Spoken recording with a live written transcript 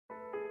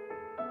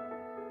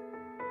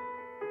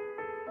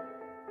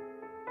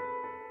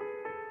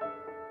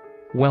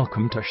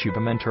Welcome to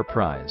Shubham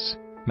Enterprise,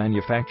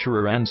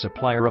 manufacturer and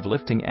supplier of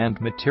lifting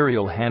and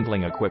material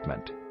handling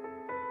equipment.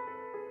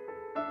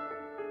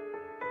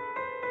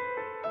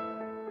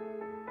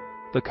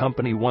 The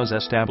company was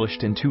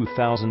established in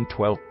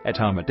 2012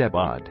 at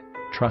Ahmedabad.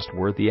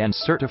 Trustworthy and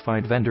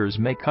certified vendors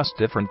make us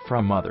different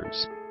from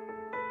others.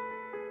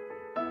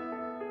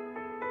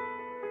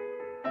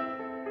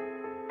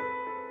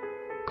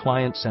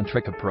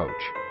 Client-centric approach,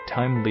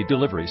 timely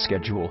delivery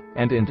schedule,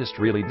 and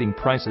industry-leading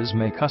prices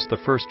make us the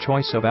first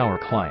choice of our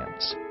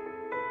clients.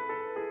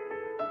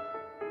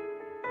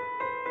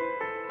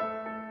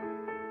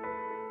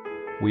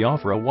 We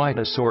offer a wide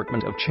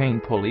assortment of chain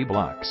pulley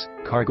blocks,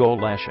 cargo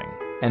lashing,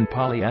 and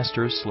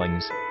polyester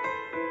slings.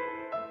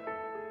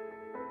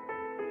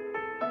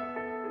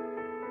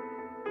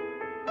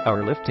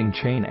 Our lifting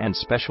chain and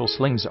special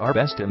slings are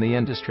best in the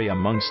industry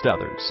amongst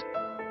others.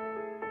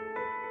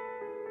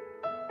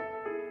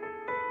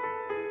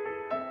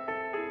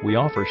 We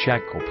offer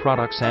shackle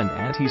products and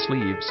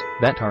anti-sleeves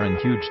that are in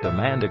huge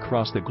demand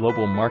across the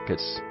global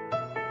markets.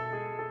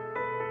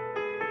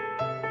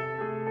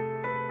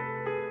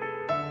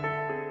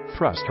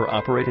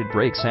 Thruster-operated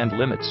brakes and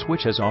limit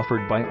switches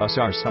offered by us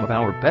are some of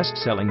our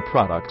best-selling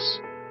products.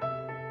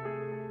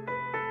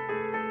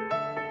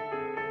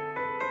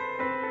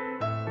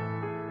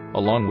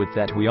 Along with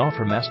that, we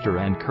offer master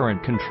and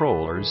current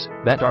controllers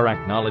that are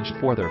acknowledged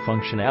for their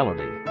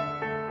functionality.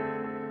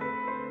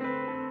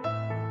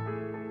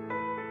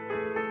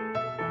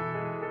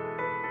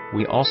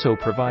 We also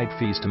provide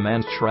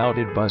feast-to-man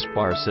shrouded bus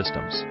bar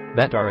systems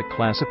that are a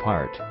class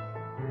apart.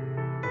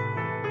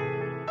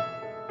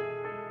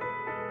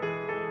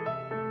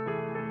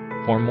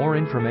 For more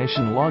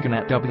information, log in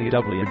at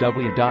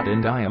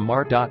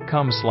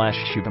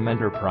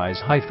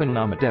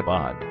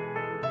www.indiamart.com/shubhamenterprise-ahmedabad.